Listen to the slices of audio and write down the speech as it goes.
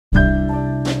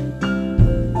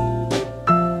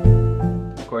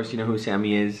course, you know who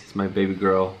Sammy is. It's my baby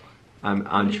girl. I'm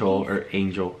Ancho, or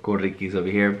Angel Corriquis over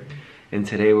here. And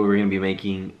today what we're gonna be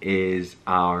making is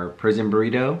our prison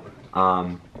burrito.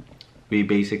 We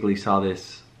basically saw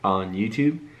this on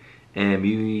YouTube and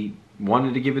we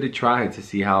wanted to give it a try to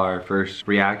see how our first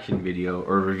reaction video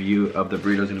or review of the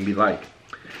burrito is gonna be like.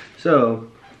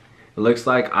 So it looks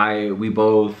like we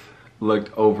both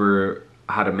looked over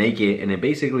how to make it, and it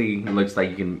basically looks like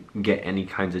you can get any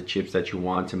kinds of chips that you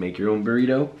want to make your own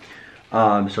burrito.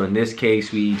 So in this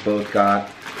case, we both got,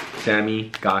 Sammy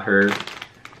got her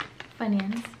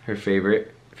Funyuns, her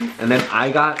favorite, and then I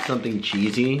got something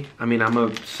cheesy. I mean, I'm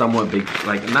a somewhat big,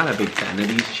 like, not a big fan of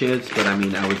these chips, but I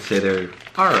mean, I would say they're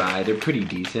alright, they're pretty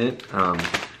decent.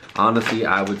 Honestly,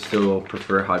 I would still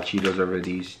prefer hot Cheetos over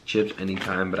these chips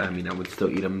anytime, but I mean, I would still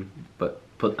eat them, but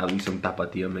put at least some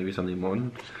tapatio, maybe something more.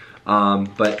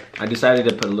 But I decided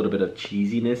to put a little bit of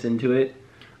cheesiness into it,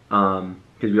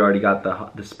 because we already got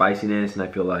the spiciness, and I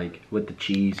feel like with the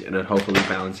cheese and it hopefully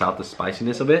balance out the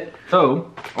spiciness of it.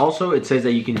 So also it says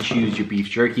that you can choose your beef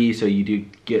jerky, so you do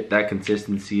get that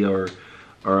consistency or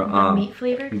the meat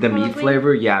flavor. The meat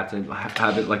flavor, yeah, to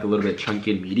have it like a little bit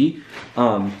chunky and meaty.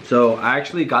 So I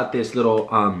actually got this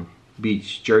little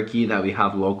beef jerky that we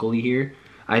have locally here.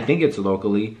 I think it's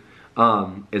locally.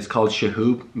 It's called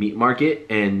Shahoob Meat Market,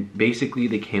 and basically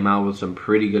they came out with some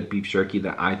pretty good beef jerky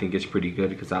that I think is pretty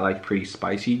good because I like pretty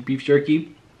spicy beef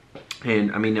jerky.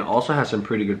 And I mean, it also has some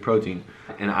pretty good protein,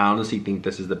 and I honestly think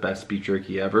this is the best beef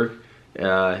jerky ever.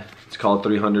 It's called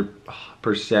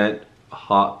 300%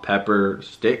 hot pepper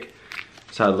stick.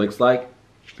 That's how it looks like.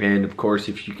 And of course,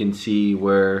 if you can see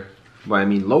where, well, I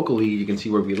mean locally, you can see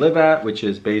where we live at, which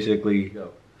is basically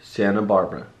Santa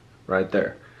Barbara right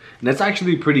there. And that's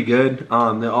actually pretty good.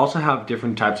 They also have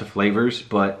different types of flavors,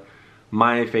 but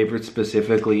my favorite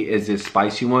specifically is this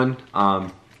spicy one.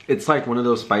 It's like one of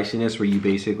those spiciness where you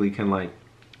basically can like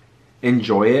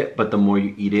enjoy it, but the more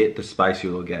you eat it, the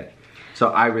spicier you'll get. So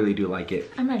I really do like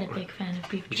it. I'm not a big fan of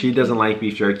beef jerky. She doesn't like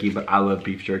beef jerky, but I love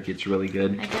beef jerky. It's really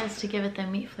good. I guess to give it the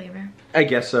meat flavor. I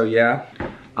guess so, yeah.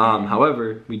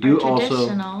 However, we do also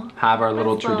have our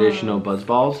little traditional buzz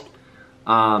balls.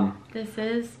 This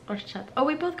is horchata. Oh,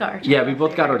 we both got horchata. Yeah, we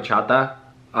both got horchata.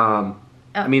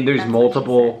 I mean, there's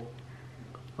multiple.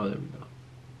 Oh, there we go.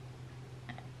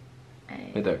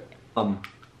 Right there.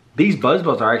 These buzz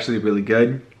balls are actually really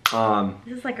good.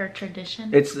 This is like our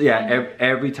tradition. It's, yeah,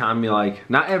 every time you like,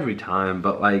 not every time,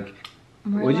 but like,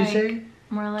 what'd you say?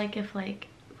 More like if like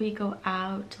we go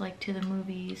out like to the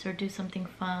movies or do something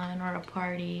fun or a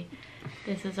party,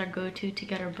 this is our go-to to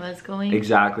get our buzz going.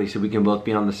 Exactly, so we can both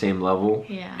be on the same level.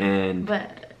 Yeah. And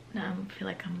but I feel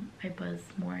like I buzz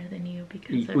more than you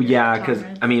because of yeah, because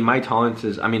I mean my tolerance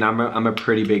is, I mean I'm a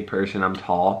pretty big person. I'm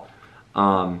tall,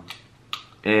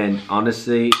 and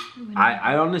honestly,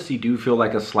 I honestly do feel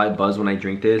like a slight buzz when I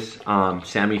drink this.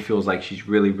 Sammy feels like she's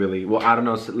really, well, I don't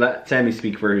know, so let Sammy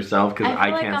speak for herself because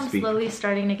I can't speak. I'm slowly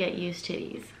starting to get used to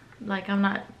these. Like I'm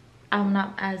not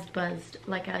as buzzed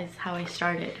like as how I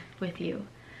started with you.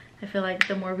 I feel like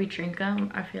the more we drink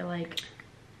them, I feel like,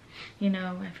 you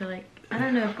know, I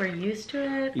don't know if we're used to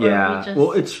it. Yeah, or we just...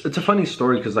 well, it's a funny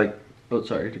story because like, oh,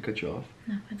 sorry to cut you off.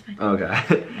 No, it's fine.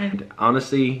 Okay.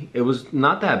 Honestly, it was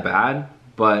not that bad,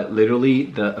 but literally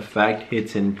the effect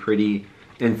hits in pretty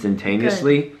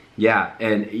instantaneously. Good. Yeah,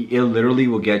 and it literally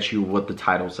will get you what the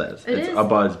title says. It's a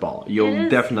buzz ball. You'll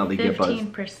definitely get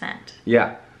buzzed. 15%.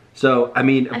 Yeah. So, I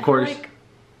mean, of course, like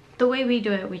the way we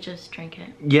do it, we just drink it.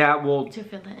 Yeah, well, to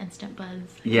feel the instant buzz.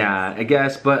 Yeah, I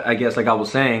guess, like I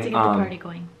was saying, to get the party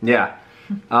going. Yeah.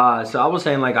 So I was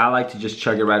saying, like, I like to just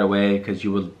chug it right away because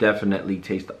you will definitely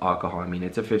taste the alcohol. I mean,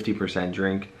 it's a 50%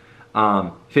 drink.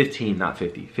 15, not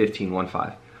 50. 15,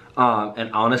 15.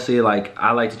 And honestly, like,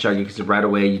 I like to chug it because right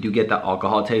away you do get that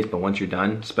alcohol taste, but once you're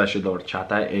done, especially the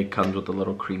horchata, it comes with a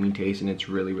little creamy taste, and it's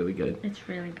really good. It's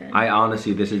really good. I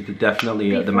honestly, this is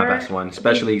definitely my best one,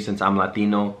 especially since I'm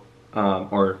Latino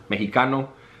or Mexicano.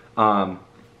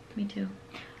 Me too.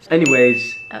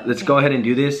 Anyways, let's go ahead and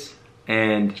do this,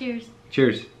 and cheers.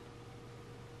 Cheers.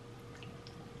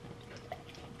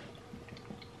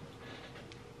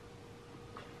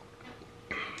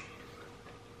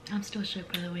 I'm still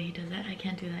shook by the way he does it. I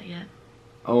can't do that yet.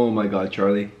 Oh my god,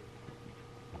 Charlie.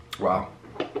 Wow.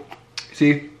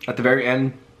 See, at the very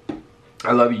end,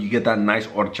 I love it. You get that nice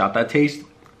horchata taste.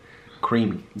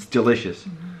 Creamy. It's delicious.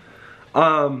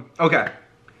 Okay.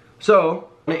 So,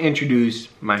 I'm gonna introduce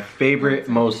my favorite,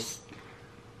 most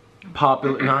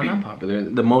popular, no, not popular,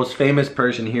 the most famous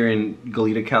person here in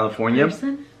Goleta, California.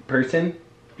 Person?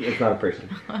 It's not a person.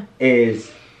 Is,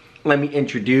 let me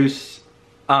introduce,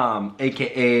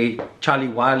 aka Charlie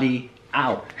Wally,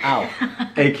 Ow, ow.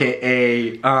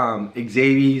 AKA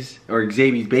Xavier's or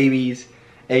Xavier's babies,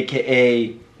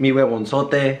 AKA mi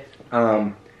huevonzote.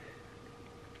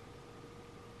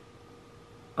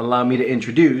 Allow me to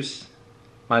introduce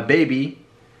my baby,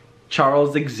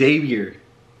 Charles Xavier.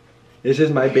 This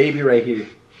is my baby right here.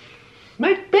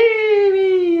 My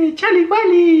baby, Charlie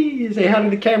Wally. Say hi to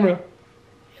the camera.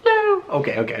 Hello.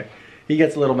 Okay, okay. He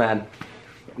gets a little mad.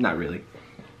 Not really.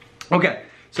 Okay,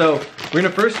 so we're gonna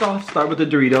first off start with the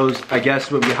Doritos. I guess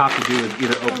what we have to do is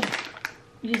either open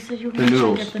you said you were the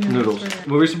noodles.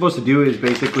 What we're supposed to do is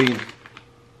basically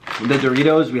the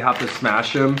Doritos. We have to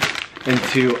smash them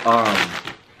into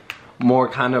more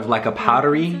kind of like a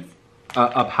powdery,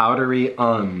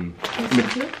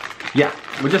 yeah.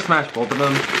 We just smashed both of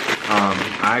them.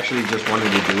 I actually just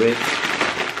wanted to do it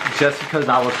just because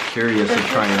I was curious to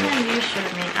try it. You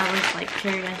showed me. I was like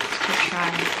curious to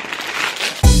try.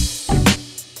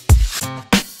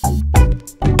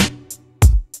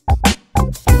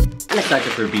 I'm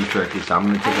excited for beef jerky, so I'm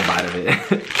gonna take a bite of it.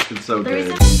 It's so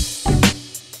good.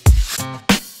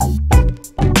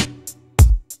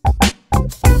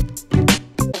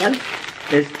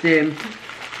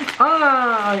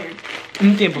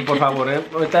 Un tiempo, por favor,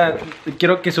 ahorita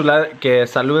quiero que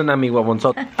saluden a mi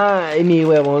huevonzote. Ay, mi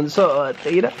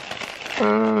huevonzote, mira.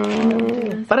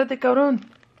 Párate, cabrón.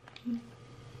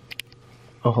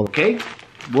 Oh, okay,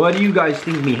 what do you guys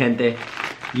think, mi gente?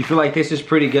 You feel like this is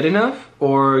pretty good enough,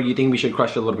 or you think we should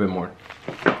crush it a little bit more?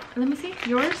 Let me see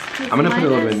yours. I'm gonna put a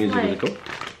little bit of music in it.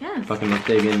 Yes. Fucking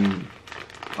mistaken,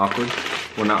 awkward.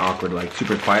 Well, not awkward, like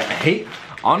super quiet. I hate,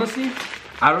 honestly,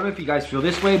 I don't know if you guys feel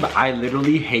this way, but I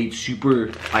literally hate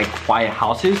super like quiet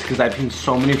houses because I've seen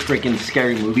so many freaking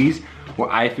scary movies where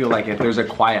I feel like if there's a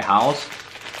quiet house,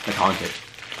 it's haunted.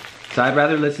 So I'd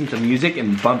rather listen to music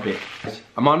and bump it.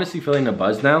 I'm honestly feeling a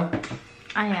buzz now.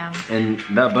 I am. And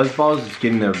that buzz balls is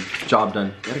getting the job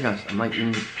done. Yeah, guys, I'm like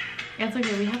It's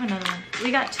okay, we have another one. We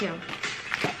got two.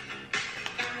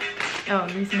 Oh,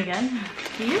 listen again?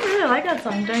 You really like that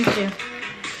song, don't you?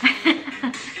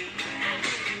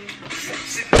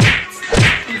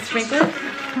 Sprinkler?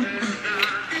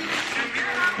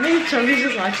 Maybe Chobi's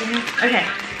just watching it. Okay,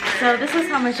 so this is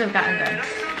how much I've gotten done.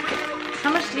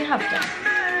 How much do you have done?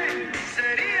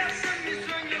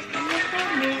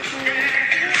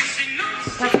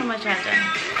 That's how much I've done.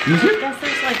 I guess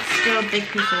there's like still big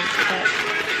pieces, but...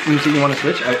 Let me see, you want to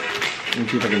switch? Let me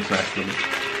see if I can smash them.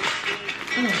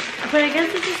 Oh, but I guess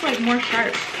it's just like more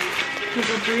sharp. Because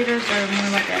the Doritos are more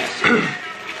like a...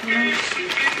 you know?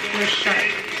 They're sharp.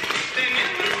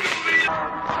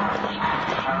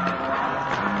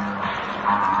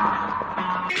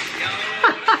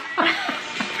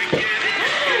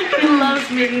 He loves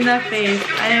making that face.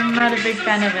 I am not a big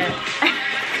fan of it.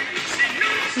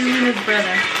 Him and his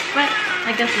brother. But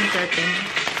I guess it's their thing.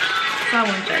 So I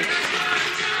won't judge.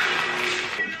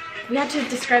 We had to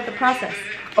describe the process.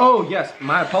 Oh yes,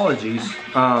 my apologies.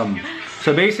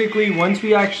 So basically once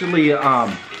we actually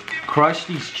crush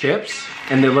these chips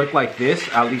and they look like this,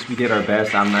 at least we did our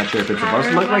best. I'm not sure if it's supposed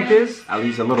to look like this, at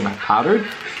least a little bit powdered.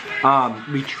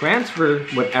 We transfer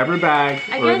whatever bag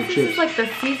or the chips. I guess this is like the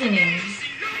seasoning.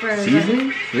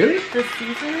 Seasoning? Really? The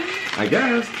seasoning? I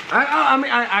guess. I mean,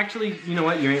 I actually, you know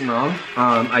what? You ain't wrong.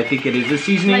 I think it is a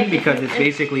seasoning like because it's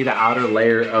basically the outer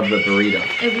layer of the burrito.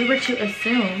 If we were to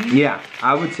assume. Yeah,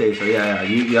 I would say so. Yeah,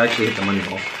 you actually hit the money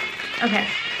ball. Okay.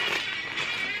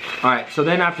 All right, so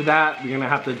then after that, we're gonna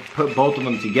have to put both of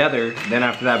them together. Then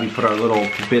after that, we put our little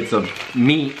bits of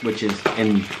meat, which is,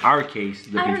 in our case,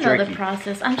 the beef jerky. I don't know the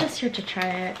process. I'm just here to try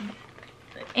it.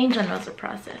 Angel knows the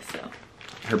process, so.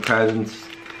 Her presence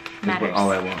matters. Is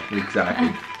all I want.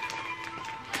 Exactly.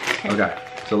 Okay,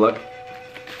 so look.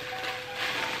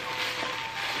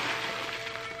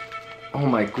 Oh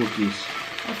my cookies.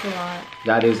 That's a lot.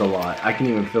 That is a lot. I can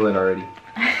even feel it already.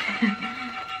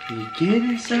 You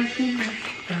get something like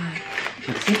that.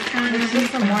 There's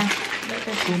just some more.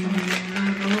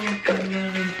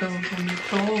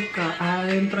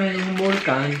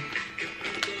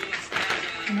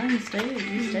 No, you stayed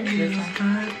this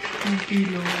time.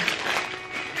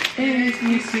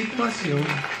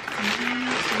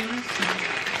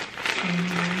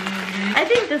 I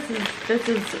think this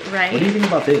is right. What do you think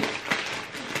about this?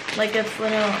 Like it's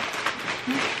little.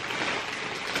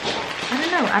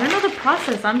 I don't know the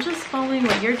process. I'm just following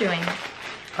what you're doing.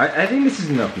 I think this is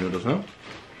enough noodles, no?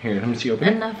 Here, let me see. Open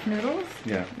it. Enough noodles?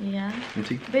 Yeah. Yeah. Let me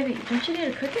see. Baby, don't you need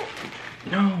to cook it?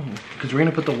 No, because we're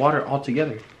gonna put the water all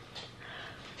together.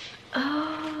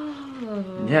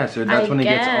 Oh. Yeah, so that's when it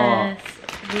gets all.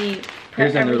 We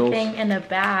put everything in a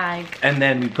bag. And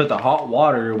then we put the hot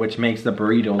water, which makes the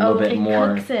burrito a little bit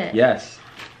more. Cooks it. Yes.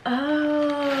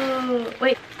 Oh,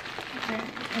 wait.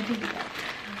 I think that.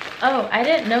 Oh, I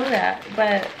didn't know that,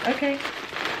 but okay.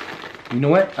 You know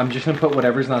what? I'm just gonna put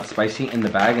whatever's not spicy in the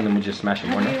bag and then we'll just smash it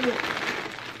more now.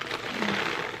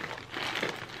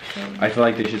 I feel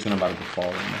like this is gonna about to fall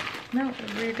in there. No,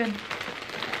 we're good.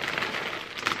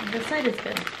 This side is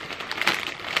good.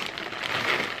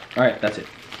 Alright, that's it.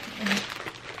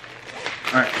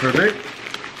 Alright, perfect.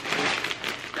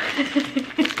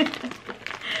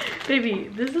 Baby,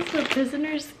 this is what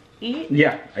prisoners eat?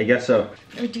 Yeah, I guess so.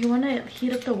 Do you want to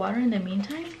heat up the water in the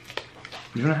meantime?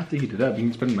 You don't have to heat it up. You can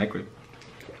just put it in the microwave.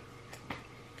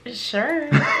 Sure.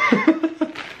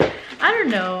 I don't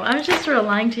know. I'm just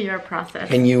relying to your process.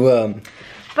 Can you,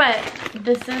 But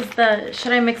this is the...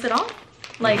 Should I mix it all?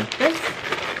 Like this?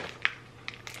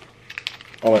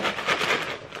 Oh, what?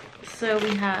 So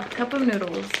we have a cup of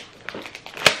noodles.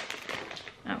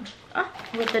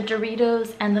 With the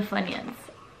Doritos and the Funyuns.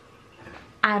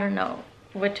 I don't know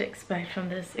what to expect from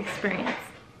this experience.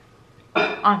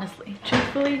 Honestly,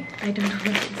 truthfully, I don't know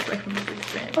what to expect from this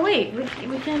experience. Oh wait,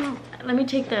 we can, let me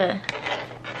take the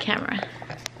camera.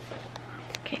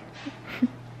 Okay.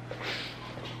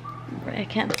 I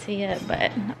can't see it,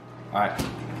 but. Alright.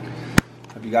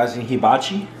 Have you guys seen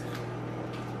hibachi?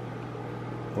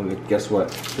 Well, guess what?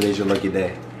 Today's your lucky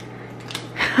day.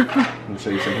 I'm gonna show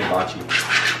you some hibachi.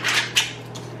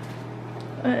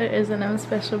 It isn't a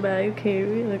special bag. Okay,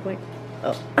 we look like.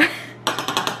 Oh.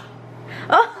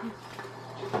 Oh!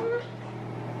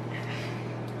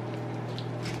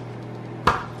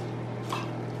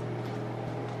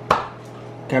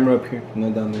 Camera up here,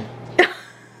 not down there.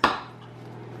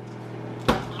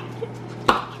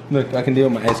 Look, I can deal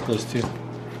with my eyes closed too.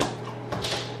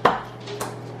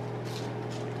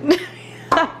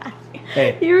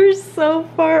 Hey. You're so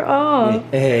far off.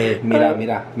 Hey, mira,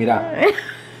 mira, mira.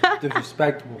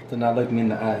 Disrespectful to not look me in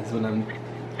the eyes when I'm...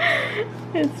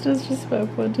 It's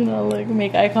disrespectful to not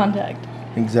make eye contact.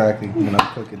 Exactly, when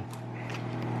I'm cooking.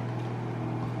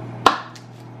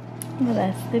 Well,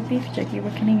 that's the beef jerky we're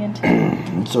cutting into.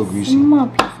 It's so greasy. Small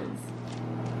pieces.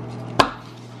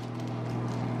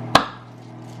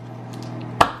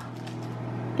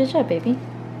 Good job, baby.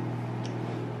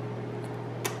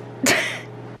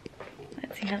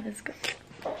 Let's see how this goes.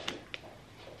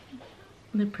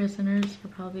 The prisoners are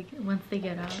probably, once they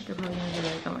get out, they're probably gonna be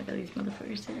like, oh my god, these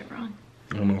motherfuckers did it wrong.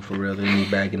 I don't know, for real, they're gonna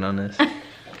be bagging on us. They're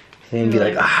gonna be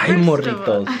like, ay,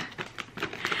 morritos.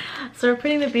 So we're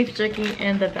putting the beef jerky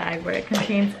in the bag where it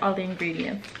contains all the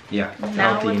ingredients. Yeah,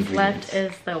 now what's left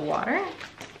is the water.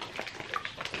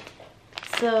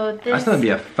 So this... That's gonna be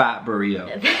a fat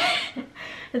burrito.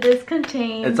 This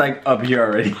contains... It's like up here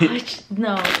already.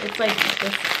 No, it's like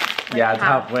this. Like yeah, it's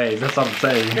halfway. That's what I'm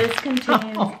saying. This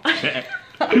contains...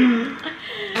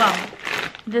 Well,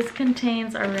 this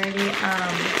contains already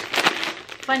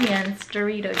Funyuns,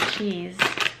 Dorito cheese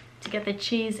to get the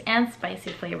cheese and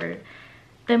spicy flavor.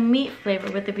 The meat flavor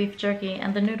with the beef jerky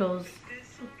and the noodles.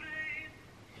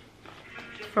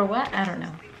 For what? I don't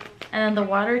know. And then the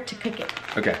water to cook it.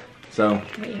 Okay, so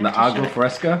the agua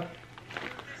fresca.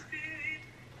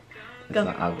 It's Go.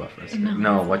 not agua fresca. No,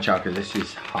 No, watch out, because this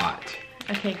is hot.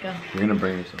 Okay, go. You're gonna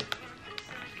burn yourself.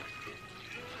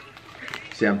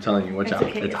 See, I'm telling you, watch out.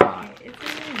 Okay, it's hot. Okay.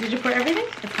 Did you pour everything?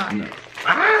 It's hot. No.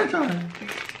 Ah, it's hot.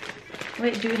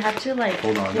 Wait, do we have to like...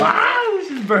 Hold on. Ah,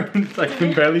 this is burnt. It's like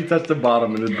can barely touch the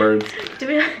bottom and it burns. Do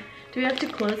we have to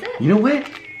close it? You know what?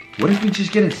 What if we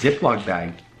just get a Ziploc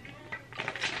bag?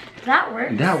 That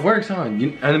works. That works, huh?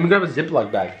 And then we grab a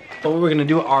Ziploc bag. But we're gonna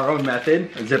do our own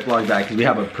method, a Ziploc bag, because we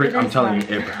have a pretty. I'm telling you,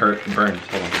 it burns.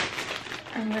 Hold on.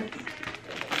 I'm gonna...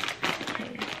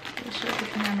 Okay, we'll show the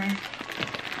camera.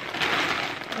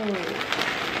 Oh.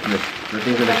 The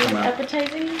things are gonna come out.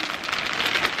 Appetizing?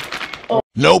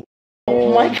 Nope.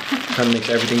 Oh my god. Trying to mix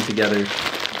everything together.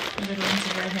 The little ones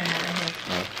are right here, not right here.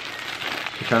 Oh.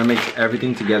 We're trying to mix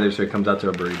everything together so it comes out to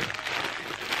a burrito.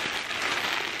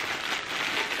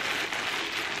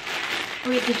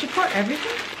 Wait, did you pour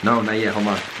everything? No, not yet. Hold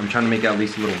on. I'm trying to make it at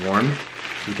least a little warm.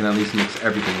 So we can at least mix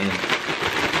everything in.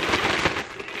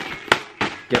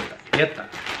 Get that. Get that.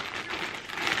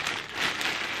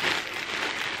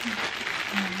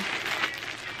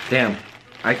 Damn.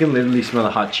 I can literally smell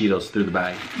the hot Cheetos through the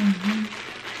bag. Mm-hmm.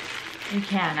 You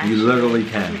can, actually. You literally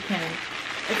can. You can.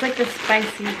 It's like the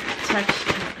spicy touch.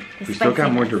 We still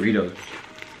got more Doritos.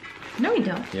 No, we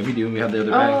don't. Yeah, we do. We have the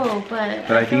other bag. Oh,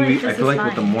 but I think I feel like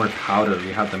with the fine. more powder,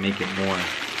 we have to make it more,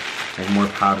 like more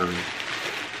powdery.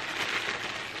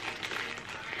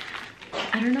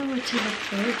 I don't know what to look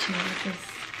forward to with this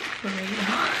burrito.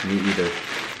 Me either.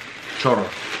 Chorro.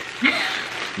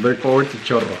 Look forward to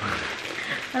chorro.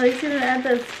 At least you didn't add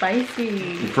that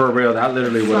spicy. For real, that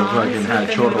literally would have fucking had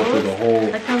chorro through the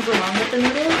whole. That comes along with the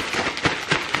noodles.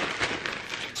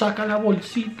 Saca la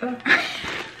bolsita.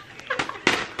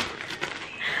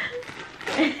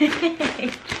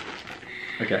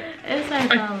 Okay. It's nice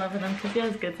I fell in love with him because he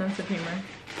has good sense of humor.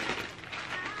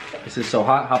 This is so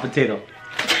hot. Hot potato.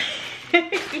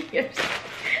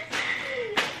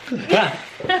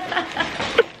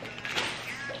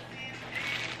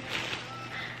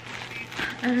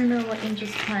 I don't know what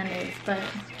Angel's plan is, but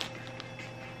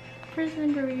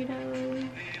prison burrito.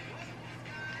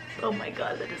 Oh my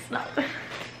god, that is not.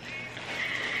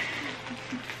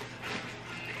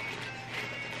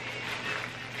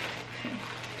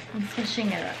 I'm swishing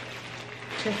it up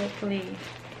to hopefully.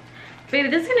 Baby,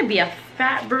 this is gonna be a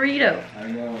fat burrito.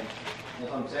 I know.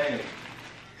 That's what I'm saying.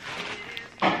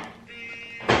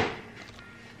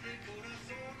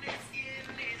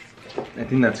 I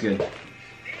think that's good.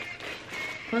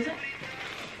 Was it?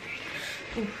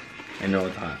 Oof. I know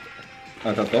it's hot.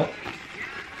 ¿Hot?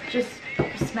 Just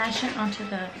smash it onto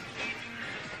the.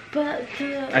 But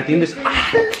the. I think this.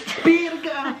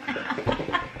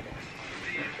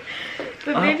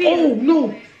 But maybe. Oh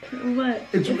no! What?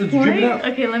 It's dripping out.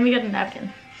 Okay, let me get a napkin.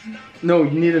 No,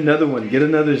 you need another one. Get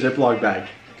another Ziploc bag.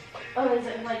 Oh, is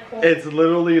it like cold? It's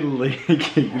literally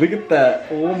leaking. Look at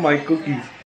that. Oh my cookies.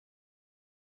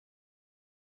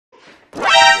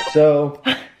 So.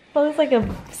 Well, it's like a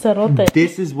cerote.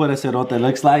 This is what a cerote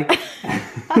looks like.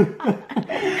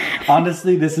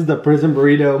 Honestly, this is the prison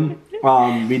burrito.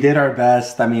 We did our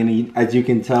best. I mean, as you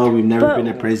can tell, we've never been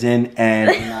to prison and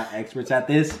we're not experts at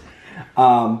this.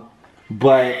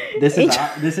 But this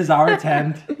is our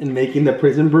attempt in making the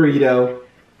prison burrito.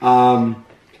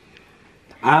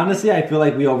 Honestly, I feel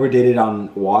like we overdid it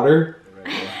on water.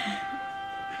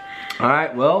 All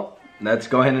right, well, let's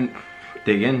go ahead and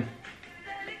dig in.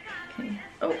 Okay.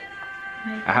 Oh.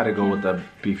 I had to go with the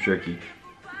beef jerky.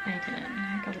 I didn't.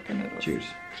 I got with the noodles. Cheers.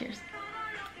 Cheers.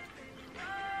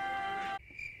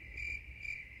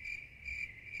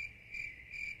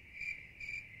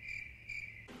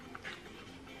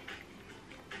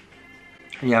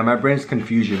 Yeah, my brain's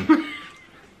confusion.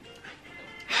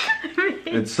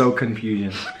 It's so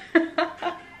confusion.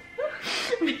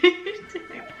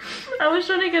 I was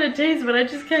trying to get a taste, but I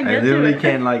just can't get to it. I literally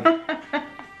can't like.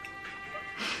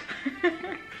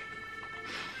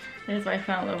 That's why I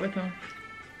fell in love with him.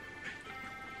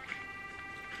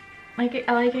 Like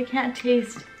I can't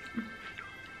taste.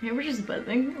 Maybe we're just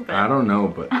buzzing. But I don't know,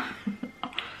 but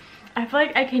I feel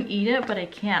like I can eat it, but I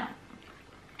can't.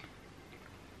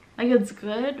 Like it's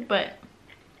good, but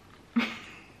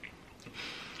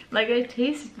like I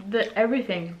taste the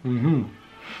everything.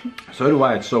 So do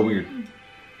I. It's so weird.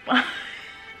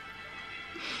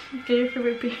 Get your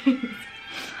favorite piece.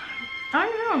 I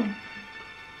don't know.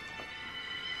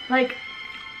 Like,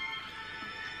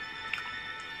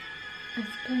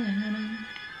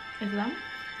 is that?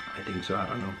 I think so. I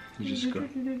don't know. You just go.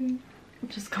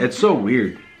 Just go. It's so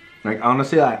weird. Like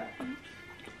honestly,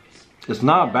 it's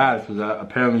not bad because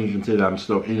apparently you can say that I'm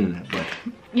still eating it, but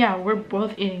yeah, we're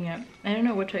both eating it. I don't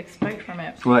know what to expect from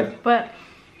it. Like, but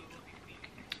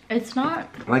it's not.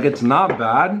 Like it's not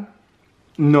bad.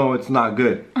 No, it's not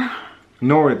good.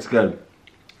 Nor it's good.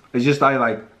 It's just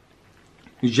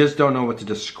you just don't know what to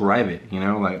describe it, you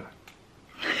know? Like,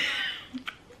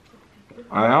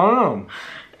 I don't know.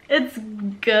 It's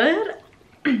good.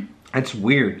 It's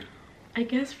weird. I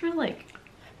guess for like,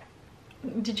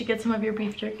 did you get some of your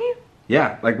beef jerky?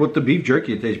 Yeah, like with the beef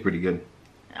jerky, it tastes pretty good.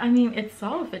 I mean, it's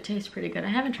solid. It tastes pretty good. I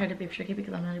haven't tried a beef jerky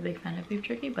because I'm not a big fan of beef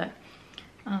jerky, but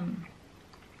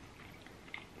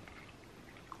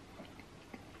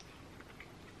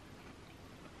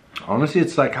honestly,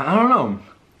 it's like, I don't know.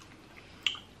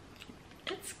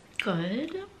 It's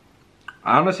good.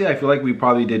 Honestly, I feel like we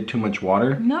probably did too much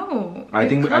water. No, I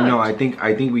think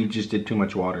we just did too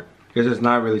much water because it's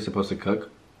not really supposed to cook.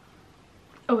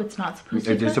 Oh, it's not supposed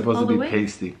to. It's just supposed to be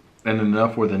pasty and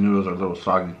enough where the noodles are a little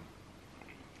soggy.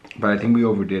 But I think we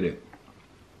overdid it.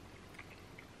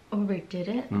 Overdid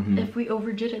it? If we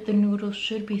overdid it, the noodles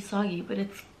should be soggy, but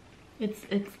it's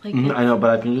like. I know,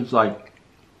 but I think it's like.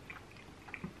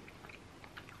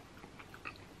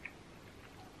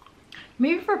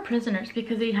 Maybe for prisoners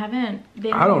because they I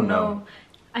don't know.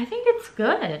 I think it's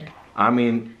good. I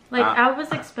mean, like I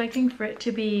was expecting for it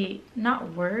to be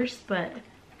not worse, but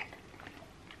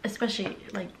especially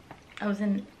like I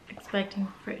wasn't expecting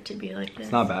for it to be like this.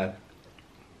 It's not bad.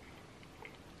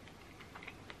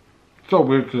 It's so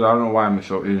weird because I don't know why I'm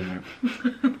so eating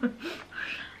it.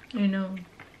 I know.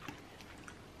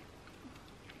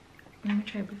 Let me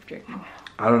try beef jerky.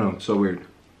 I don't know. It's so weird.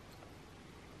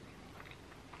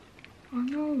 Oh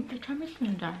no, the timer's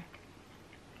gonna die.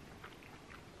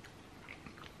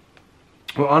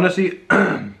 Well, honestly,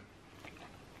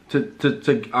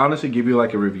 to honestly give you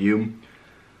like a review,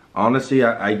 honestly,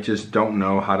 I just don't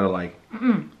know how to like.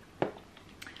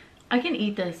 I can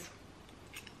eat this.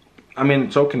 I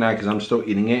mean, so can I, because I'm still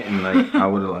eating it, and like I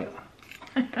would have like.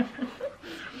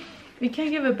 You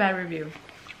can't give a bad review.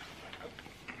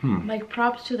 Like,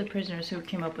 props to the prisoners who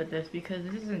came up with this, because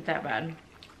this isn't that bad.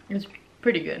 It's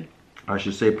pretty good. I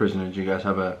should say, prisoners, you guys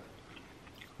have a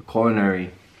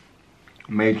culinary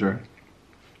major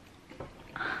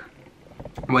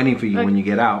waiting for you when you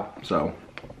get out, so.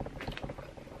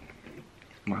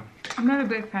 Wow. I'm not a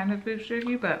big fan of beef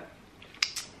jerky, but...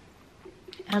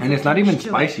 And it's not even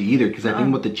spicy either, because I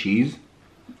think with the cheese...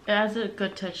 It has a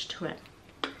good touch to it.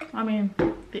 I mean,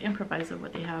 they improvise with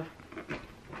what they have.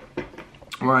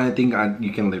 Well, I think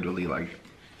you can literally, like...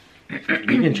 you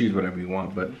can choose whatever you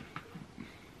want, but...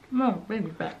 No,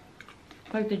 maybe, but...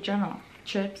 Like the general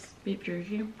chips, beef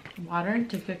jerky, water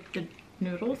to cook the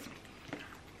noodles.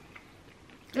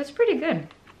 It's pretty good.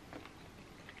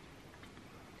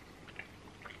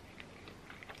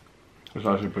 It's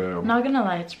actually pretty... Not gonna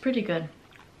lie, it's pretty good.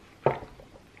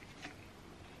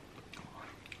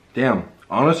 Damn.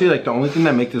 Honestly, like, the only thing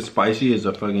that makes it spicy is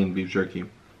the fucking beef jerky.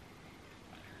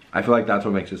 I feel like that's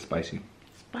what makes it spicy.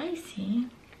 Spicy?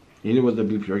 Neither was the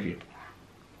beef jerky.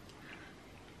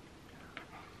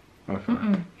 Okay.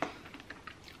 I'm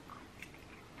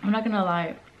not gonna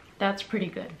lie, that's pretty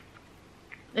good.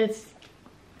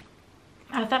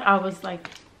 I thought I was like,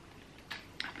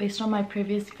 based on my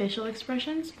previous facial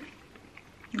expressions,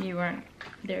 you weren't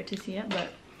there to see it, but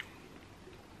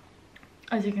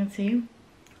as you can see,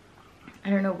 I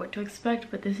don't know what to expect,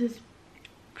 but this is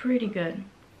pretty good.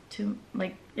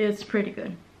 It's pretty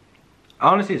good.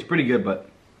 Honestly, it's pretty good, but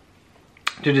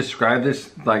to describe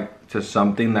this like to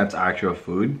something that's actual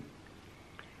food,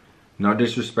 no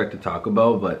disrespect to Taco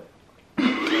Bell, but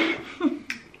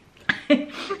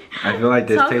I feel like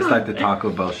this tastes like the Taco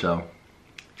Bell shell,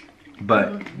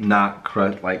 but not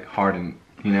crust, like hardened,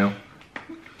 you know.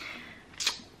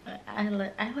 I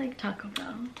like Taco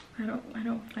Bell. I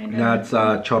don't find it. That's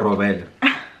Chorro Bell.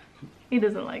 He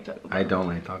doesn't like Taco Bell. I don't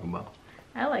like Taco Bell.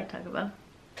 I like Taco Bell.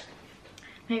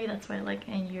 Maybe that's why I like,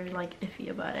 and you're like iffy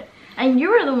about it. And you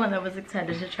were the one that was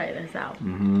excited to try this out.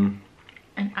 And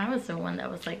I was the one that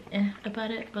was like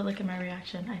about it, but look at my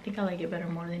reaction. I think I like it better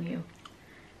more than you.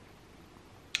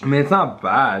 I mean, it's not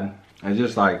bad. I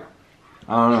just like,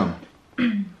 I don't know.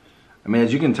 I mean,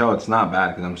 as you can tell, it's not bad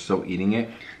because I'm still eating it.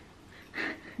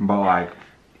 But like,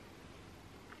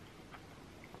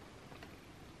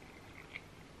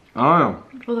 I don't know.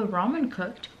 Well, the ramen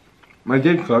cooked. I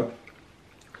did cook,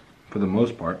 for the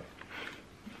most part.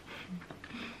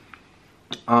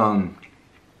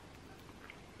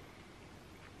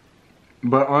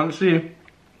 But honestly,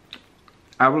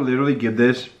 I would literally give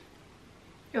this.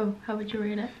 Oh, how would you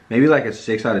rate it? Maybe like a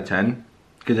 6 out of 10,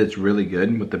 because it's really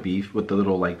good with the beef, with the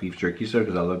little like beef jerky stuff,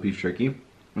 because I love beef jerky,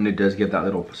 and it does give that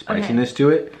little spiciness to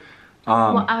it.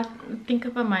 Well, I think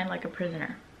of a mind like a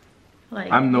prisoner.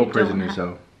 Like, I'm no prisoner,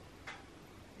 so.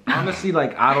 Honestly,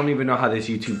 like, I don't even know how this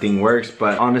YouTube thing works,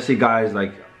 but honestly, guys,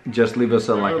 like, just leave us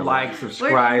a like,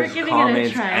 subscribe,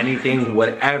 comments, anything,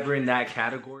 whatever in that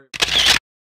category.